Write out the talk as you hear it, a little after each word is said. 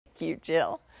cute,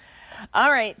 Jill.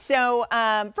 All right, so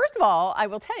first of all, I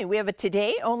will tell you, we have a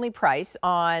today only price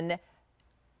on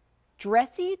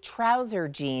dressy trouser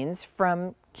jeans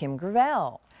from Kim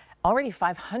Gravel. Already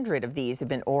 500 of these have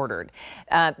been ordered.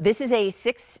 This is a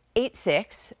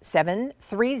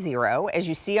 686730, as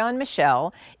you see on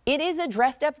Michelle. It is a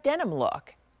dressed up denim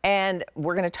look, and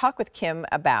we're going to talk with Kim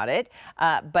about it.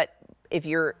 But if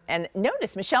you're, and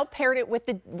notice Michelle paired it with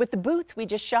the boots we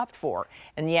just shopped for.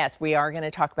 And yes, we are going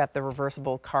to talk about the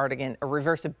reversible cardigan, a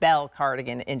reversible Belle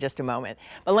cardigan in just a moment.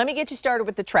 But let me get you started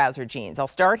with the trouser jeans. I'll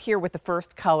start here with the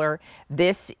first color.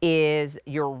 This is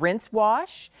your rinse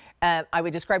wash. I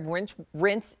would describe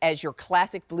rinse as your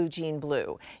classic blue jean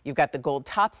blue. You've got the gold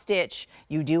top stitch.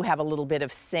 You do have a little bit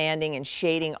of sanding and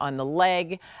shading on the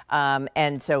leg.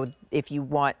 And so if you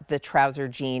want the trouser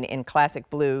jean in classic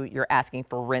blue, you're asking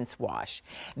for rinse wash.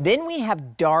 Then we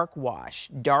have dark wash.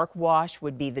 Dark wash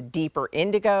would be the deeper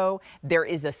indigo. There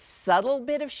is a subtle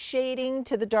bit of shading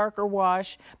to the darker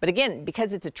wash. But again,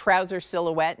 because it's a trouser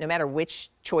silhouette, no matter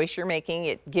which choice you're making,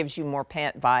 it gives you more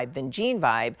pant vibe than jean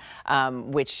vibe,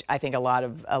 which I think a lot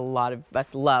of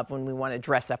us love when we want to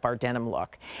dress up our denim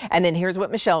look. And then here's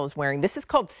what Michelle is wearing. This is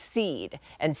called Seed,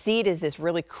 and Seed is this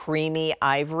really creamy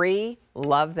ivory.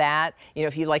 Love that. You know,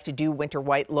 if you like to do winter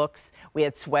white looks, we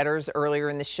had sweaters earlier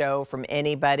in the show from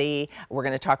Anybody. We're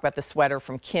going to talk about the sweater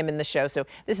from Kim in the show. So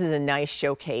this is a nice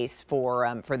showcase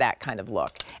for that kind of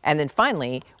look. And then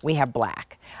finally, we have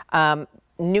black.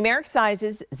 Numeric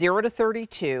sizes 0 to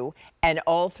 32 and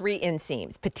all 3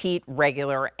 inseams, petite,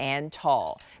 regular, and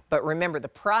tall. But remember, the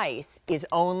price is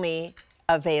only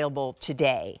available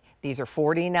today. These are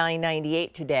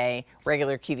 $49.98 today.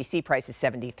 Regular QVC price is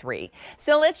 $73.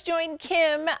 So let's join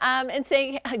Kim and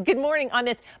say good morning on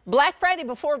this Black Friday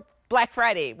before Black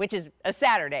Friday, which is a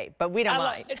Saturday, but we don't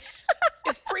mind.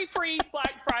 It's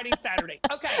pre-Black Friday Saturday.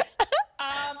 Okay.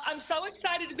 I'm so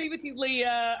excited to be with you,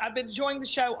 Leah. I've been enjoying the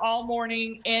show all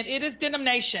morning, and it is Denim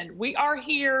Nation. We are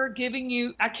here giving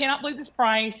you, I cannot believe this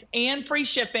price, and free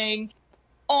shipping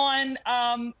on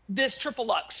this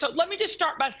TripleLuxe. So let me just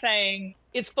start by saying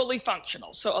it's fully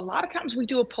functional. So a lot of times we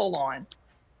do a pull on,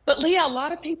 but Leah, a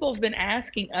lot of people have been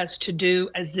asking us to do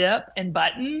a zip and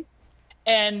button,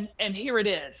 and here it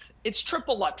is. It's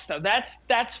TripleLuxe though.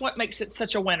 That's what makes it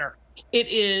such a winner. It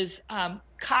is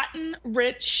cotton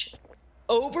rich,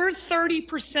 over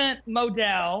 30%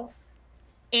 modal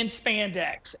in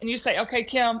spandex. And you say, okay,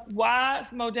 Kim, why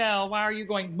modal? Why are you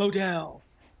going modal?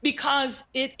 Because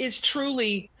it is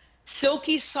truly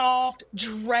silky soft,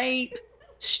 drape,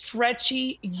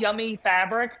 stretchy, yummy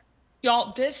fabric.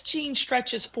 Y'all, this jean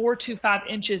stretches 4 to 5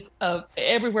 inches of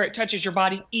everywhere it touches your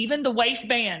body, even the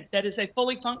waistband. That is a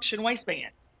fully functional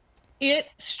waistband. It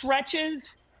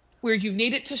stretches where you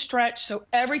need it to stretch. So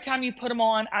every time you put them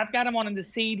on, I've got them on in the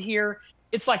Seed here.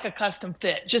 It's like a custom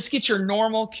fit. Just get your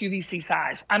normal QVC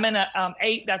size. I'm in a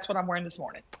 8. That's what I'm wearing this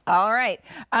morning. All right.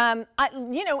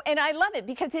 You know, and I love it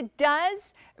because it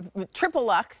does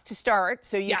TripleLuxe to start.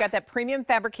 So you've got that premium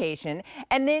fabrication,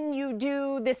 and then you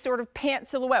do this sort of pant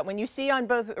silhouette when you see on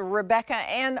both Rebecca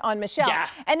and on Michelle. Yeah.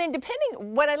 And then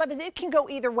depending, what I love is it can go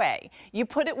either way. You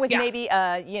put it with maybe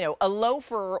you know, a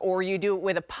loafer, or you do it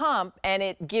with a pump and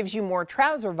it gives you more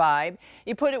trouser vibe.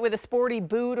 You put it with a sporty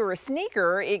boot or a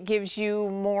sneaker, it gives you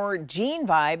more jean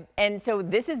vibe. And so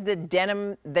this is the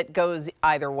denim that goes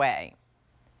either way.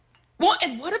 Well,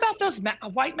 and what about those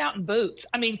white mountain boots?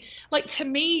 I mean, like, to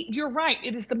me, you're right.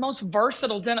 It is the most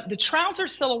versatile denim. The trouser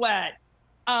silhouette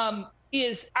I've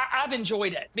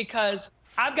enjoyed it because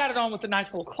I've got it on with a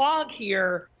nice little clog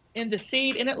here in the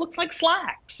Seed, and it looks like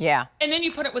slacks. Yeah. And then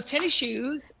you put it with tennis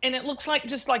shoes, and it looks like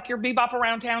just like your Bebop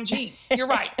Around Town jean. You're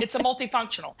right. It's a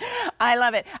multifunctional. I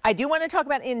love it. I do want to talk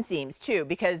about inseams too,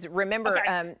 because remember,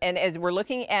 and as we're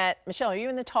looking at, Michelle, are you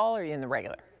in the tall or are you in the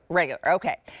regular? Regular,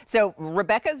 okay. So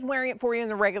Rebecca's wearing it for you in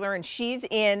the regular, and she's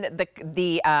in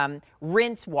the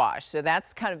rinse wash. So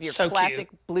that's kind of your classic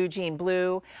blue jean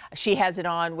blue. She has it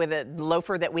on with a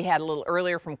loafer that we had a little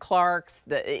earlier from Clark's.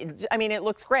 I mean, it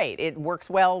looks great. It works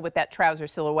well with that trouser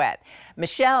silhouette.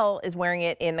 Michelle is wearing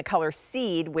it in the color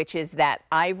Seed, which is that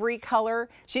ivory color.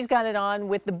 She's got it on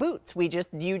with the boots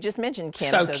you just mentioned,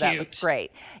 Kim. So that looks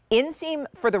great. Inseam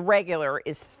for the regular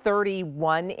is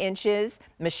 31 inches.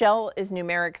 Michelle is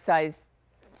numeric size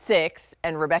 6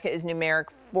 and Rebecca is numeric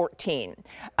 14.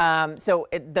 So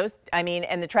those, I mean,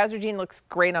 and the trouser jean looks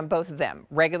great on both of them,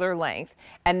 regular length.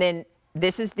 And then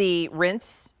this is the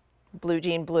rinse blue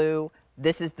jean blue.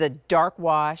 This is the dark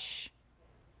wash.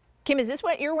 Kim, is this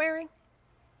what you're wearing?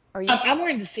 Are you? I'm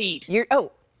wearing the Seed. Yeah.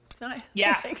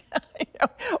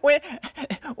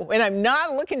 When I'm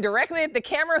not looking directly at the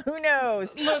camera, who knows?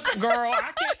 Listen, girl,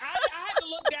 I had to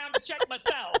look down to check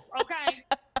myself, okay?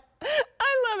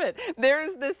 I love it.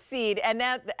 There's the seed, and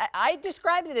that I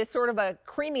described it as sort of a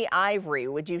creamy ivory.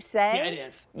 Would you say? Yeah, it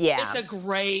is. Yeah, It's a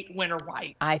great winter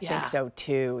white. I think so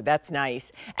too. That's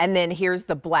nice. And then here's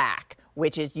the black,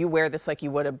 which is you wear this like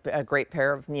you would a great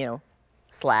pair of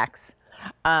slacks.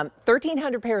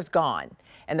 1,300 pairs gone.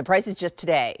 And the price is just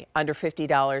today, under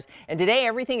 $50. And today,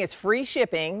 everything is free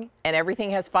shipping, and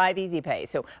everything has 5 easy pay.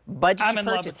 So budget to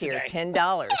purchase here,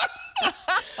 $10.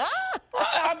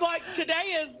 I'm like,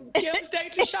 today is Kim's day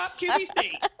to shop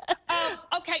QVC.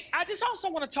 Okay, I just also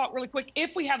want to talk really quick,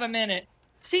 if we have a minute.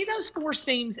 See those 4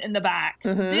 seams in the back?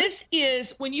 This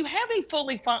is when you have a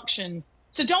fully function.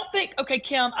 So don't think, okay,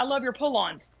 Kim, I love your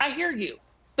pull-ons. I hear you.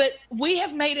 But we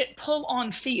have made it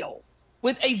pull-on feel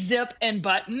with a zip and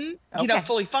button,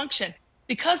 fully function.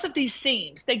 Because of these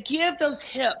seams, they give those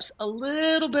hips a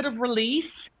little bit of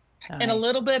release and a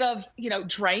little bit of,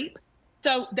 drape.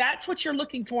 So that's what you're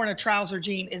looking for in a trouser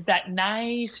jean, is that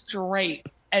nice drape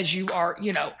as you are,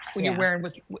 when you're wearing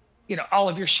with, all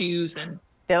of your shoes. And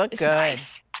they look good.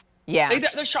 Nice. Yeah.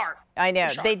 They're sharp. I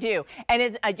know, they do. And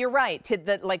it's, you're right.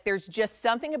 There's just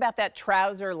something about that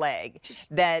trouser leg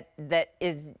that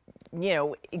is,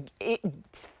 it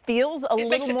feels a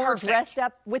little more dressed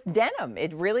up with denim.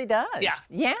 It really does. Yeah.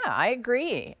 Yeah, I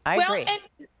agree. I agree. And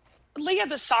Leah,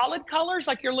 the solid colors,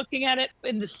 like you're looking at it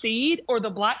in the seed or the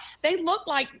black, they look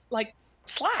like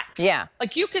slacks. Yeah.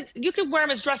 Like you could wear them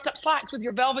as dressed up slacks with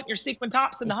your velvet, your sequin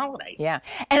tops in the holidays. Yeah.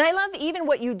 And I love even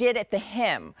what you did at the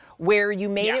hem, where you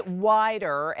made it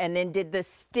wider and then did the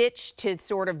stitch to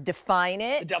sort of define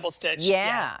it. The double stitch.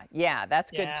 Yeah. Yeah, that's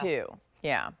good too.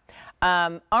 Yeah.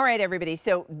 All right, everybody.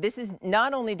 So this is,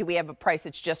 not only do we have a price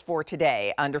that's just for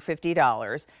today, under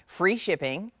 $50, free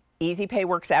shipping. Easy Pay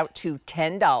works out to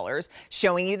 $10,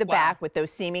 showing you the back with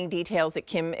those seaming details that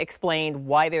Kim explained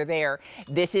why they're there.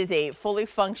 This is a fully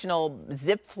functional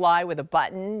zip fly with a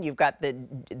button. You've got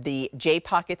the J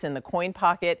pockets and the coin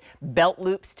pocket, belt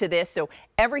loops to this. So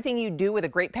everything you do with a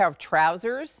great pair of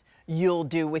trousers, you'll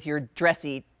do with your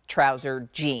dressy trouser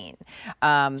jean.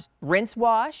 Rinse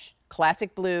wash,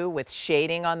 classic blue with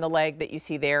shading on the leg that you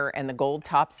see there and the gold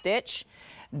top stitch.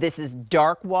 This is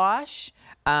dark wash.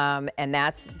 And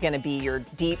that's going to be your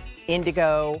deep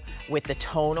indigo with the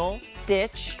tonal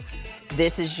stitch.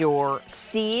 This is your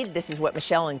seed. This is what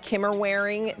Michelle and Kim are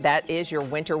wearing. That is your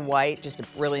winter white, just a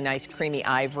really nice creamy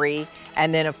ivory.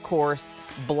 And then, of course,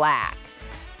 black.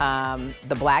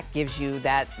 The black gives you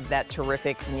that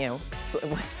terrific,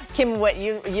 Kim, what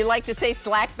you like to say,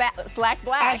 slack black?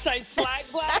 I say slack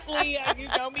black, Leah. You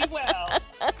know me well.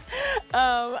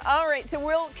 All right, so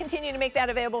we'll continue to make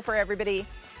that available for everybody.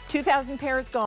 2,000 pairs gone.